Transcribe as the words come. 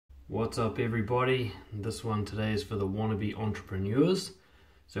What's up everybody? This one today is for the wannabe entrepreneurs.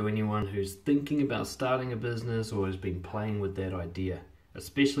 So anyone who's thinking about starting a business or has been playing with that idea,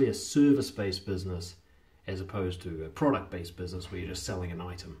 especially a service-based business as opposed to a product-based business where you're just selling an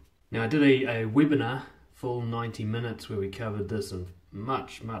item. Now I did a webinar, full 90 minutes, where we covered this in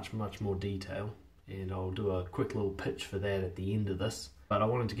much more detail, and I'll do a quick little pitch for that at the end of this. But I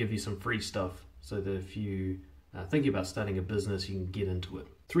wanted to give you some free stuff so that if you thinking about starting a business, you can get into it.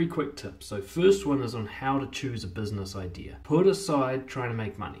 3 quick tips. So first one is on how to choose a business idea. Put aside trying to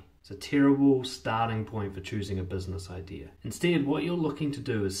make money. It's a terrible starting point for choosing a business idea. Instead, what you're looking to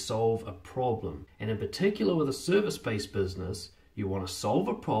do is solve a problem. And in particular with a service-based business, you want to solve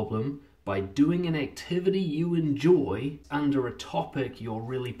a problem by doing an activity you enjoy under a topic you're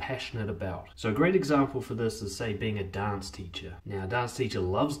really passionate about. So a great example for this is, say, being a dance teacher. Now, a dance teacher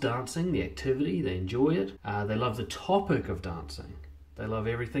loves dancing, the activity, they enjoy it. They love the topic of dancing. They love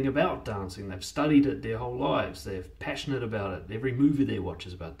everything about dancing. They've studied it their whole lives. They're passionate about it. Every movie they watch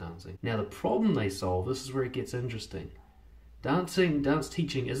is about dancing. Now, the problem they solve, this is where it gets interesting. Dance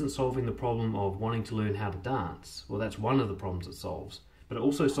teaching isn't solving the problem of wanting to learn how to dance. Well, that's one of the problems it solves. But it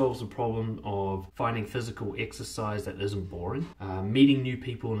also solves the problem of finding physical exercise that isn't boring, meeting new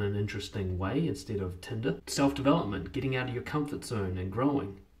people in an interesting way instead of Tinder, self-development, getting out of your comfort zone and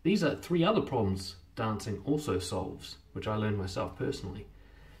growing. These are 3 other problems dancing also solves, which I learned myself personally.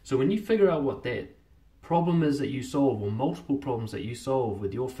 So when you figure out what that problem is that you solve, or multiple problems that you solve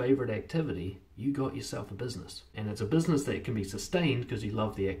with your favorite activity, you got yourself a business. And it's a business that can be sustained because you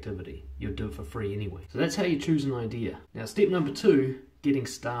love the activity. You'll do it for free anyway. So that's how you choose an idea. Now, step number 2, getting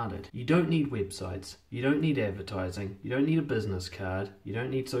started. You don't need websites, you don't need advertising, you don't need a business card, you don't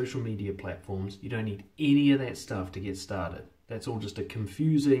need social media platforms, you don't need any of that stuff to get started. That's all just a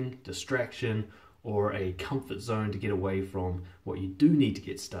confusing distraction or a comfort zone to get away from what you do need to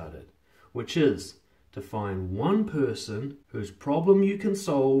get started, which is to find one person whose problem you can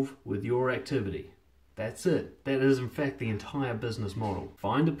solve with your activity. That's it. That is in fact the entire business model.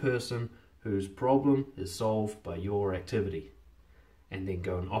 Find a person whose problem is solved by your activity, and then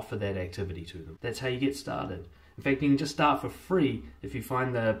go and offer that activity to them. That's how you get started. In fact, you can just start for free. If you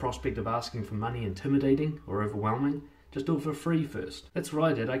find the prospect of asking for money intimidating or overwhelming, just do it for free first. That's what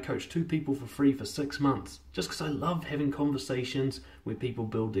I did. I coached 2 people for free for 6 months, just because I love having conversations where people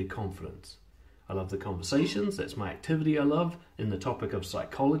build their confidence. I love the conversations, that's my activity I love, in the topic of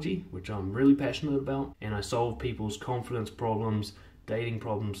psychology, which I'm really passionate about, and I solve people's confidence problems, dating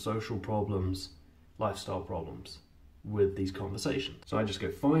problems, social problems, lifestyle problems with these conversations. So I just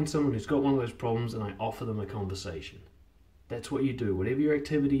go find someone who's got one of those problems and I offer them a conversation. That's what you do. Whatever your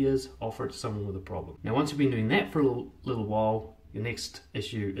activity is, offer it to someone with a problem. Now, once you've been doing that for a little while, your next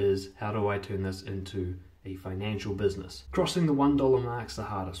issue is, how do I turn this into a financial business? Crossing the $1 mark's the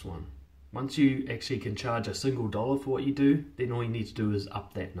hardest one. Once you actually can charge a single dollar for what you do, then all you need to do is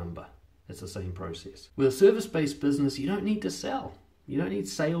up that number. It's the same process. With a service-based business, you don't need to sell. You don't need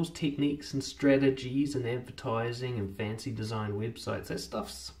sales techniques and strategies and advertising and fancy design websites. That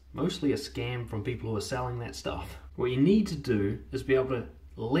stuff's mostly a scam from people who are selling that stuff. What you need to do is be able to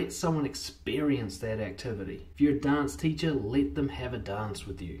let someone experience that activity. If you're a dance teacher, let them have a dance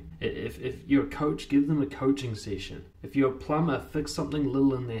with you. If you're a coach, give them a coaching session. If you're a plumber, fix something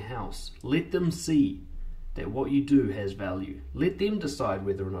little in their house. Let them see that what you do has value. Let them decide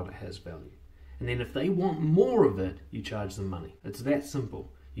whether or not it has value. And then if they want more of it, you charge them money. It's that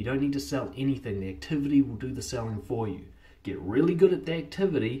simple. You don't need to sell anything. The activity will do the selling for you. Get really good at the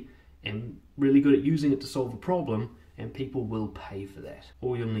activity and really good at using it to solve a problem, and people will pay for that.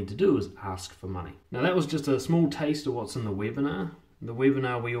 All you'll need to do is ask for money. Now, that was just a small taste of what's in the webinar. In the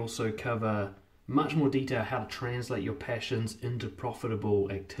webinar, we also cover much more detail how to translate your passions into profitable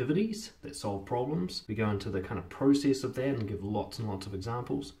activities that solve problems. We go into the kind of process of that and give lots and lots of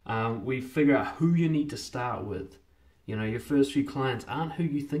examples. We figure out who you need to start with. You know, your first few clients aren't who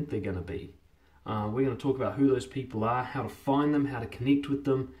you think they're going to be. We're going to talk about who those people are, how to find them, how to connect with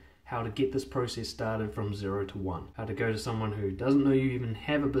them, how to get this process started from 0 to 1, how to go to someone who doesn't know you even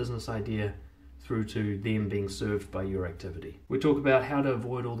have a business idea through to them being served by your activity. We talk about how to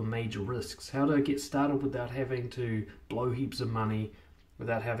avoid all the major risks, how to get started without having to blow heaps of money,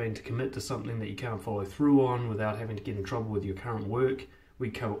 without having to commit to something that you can't follow through on, without having to get in trouble with your current work. We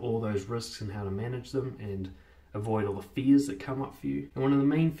cover all those risks and how to manage them and avoid all the fears that come up for you. And one of the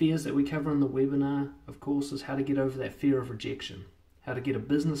main fears that we cover in the webinar, of course, is how to get over that fear of rejection. How to get a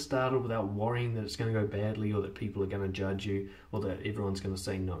business started without worrying that it's going to go badly, or that people are going to judge you, or that everyone's going to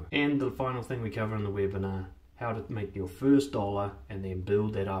say no. And the final thing we cover in the webinar, how to make your first dollar and then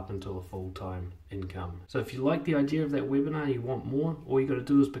build that up into a full-time income. So if you like the idea of that webinar and you want more, all you got to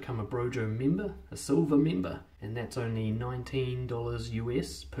do is become a BROJO member, a silver member, and that's only $19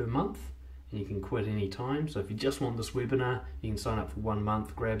 US per month, and you can quit any time. So if you just want this webinar, you can sign up for 1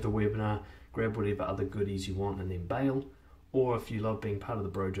 month, grab the webinar, grab whatever other goodies you want and then bail. Or if you love being part of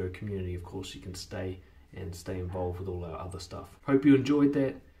the BROJO community, of course you can stay involved with all our other stuff. Hope you enjoyed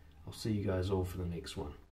that. I'll see you guys all for the next one.